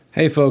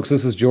Hey folks,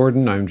 this is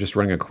Jordan. I'm just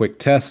running a quick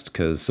test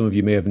because some of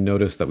you may have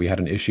noticed that we had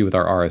an issue with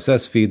our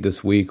RSS feed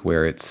this week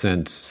where it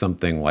sent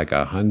something like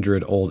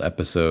 100 old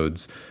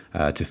episodes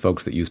to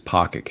folks that use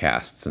Pocket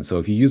Casts. And so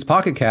if you use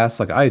Pocket Casts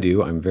like I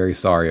do, I'm very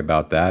sorry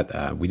about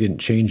that. We didn't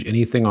change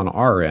anything on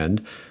our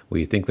end.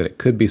 We think that it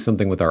could be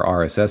something with our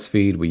RSS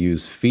feed. We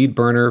use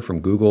FeedBurner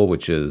from Google,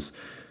 which is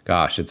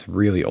it's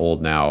really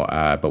old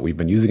now, but we've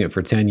been using it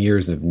for 10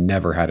 years and have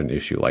never had an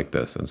issue like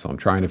this. And so I'm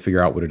trying to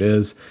figure out what it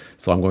is.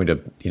 So I'm going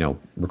to,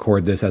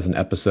 record this as an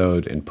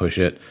episode and push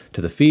it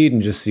to the feed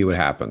and just see what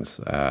happens.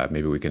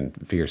 Maybe we can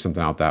figure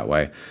something out that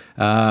way.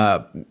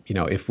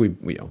 If we,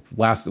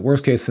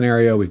 worst case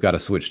scenario, we've got to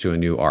switch to a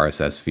new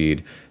RSS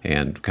feed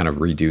and kind of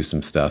redo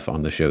some stuff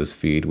on the show's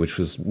feed, which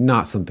was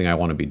not something I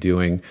want to be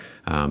doing,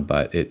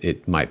 but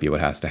it might be what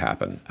has to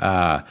happen.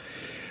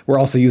 We're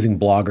also using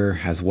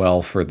Blogger as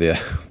well for the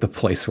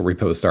place where we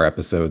post our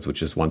episodes,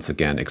 which is once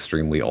again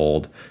extremely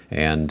old,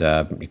 and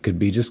it could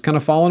be just kind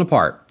of falling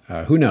apart.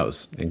 Who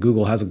knows? And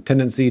Google has a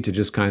tendency to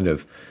just kind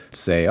of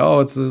say, oh,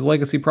 it's a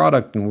legacy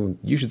product and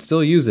you should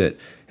still use it,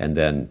 and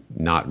then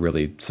not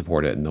really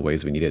support it in the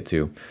ways we need it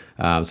to.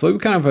 So we've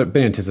kind of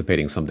been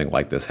anticipating something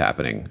like this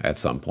happening at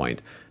some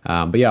point.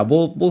 But yeah,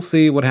 we'll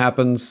see what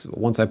happens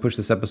once I push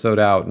this episode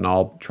out, and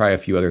I'll try a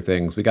few other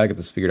things. We got to get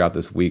this figured out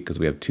this week because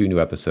we have 2 new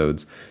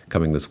episodes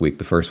coming this week.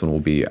 The first one will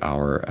be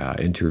our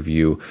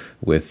interview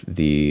with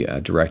the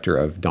director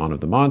of Dawn of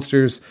the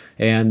Monsters,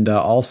 and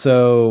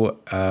also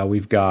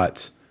we've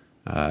got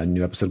a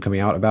new episode coming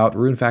out about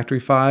Rune Factory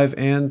 5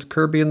 and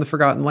Kirby and the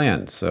Forgotten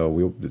Land.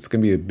 So it's going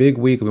to be a big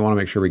week. We want to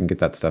make sure we can get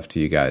that stuff to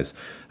you guys.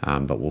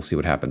 But we'll see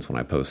what happens when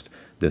I post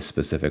this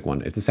specific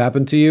one. If this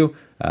happened to you,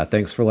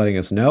 thanks for letting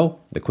us know.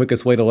 The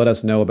quickest way to let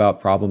us know about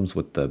problems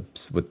with the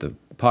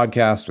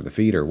podcast or the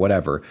feed or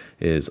whatever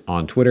is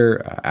on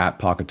Twitter at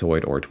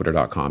Pocketoid or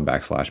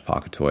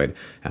twitter.com/Pocketoid.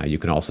 You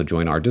can also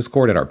join our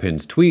Discord at our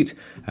pinned tweet.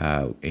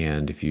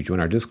 And if you join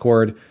our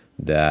Discord,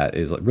 that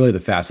is really the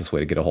fastest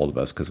way to get a hold of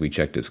us because we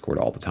check Discord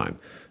all the time.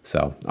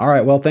 So, all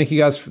right. Well, thank you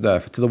guys to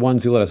the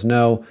ones who let us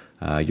know.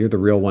 You're the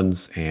real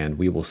ones, and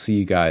we will see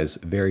you guys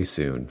very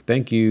soon.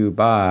 Thank you.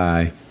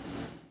 Bye.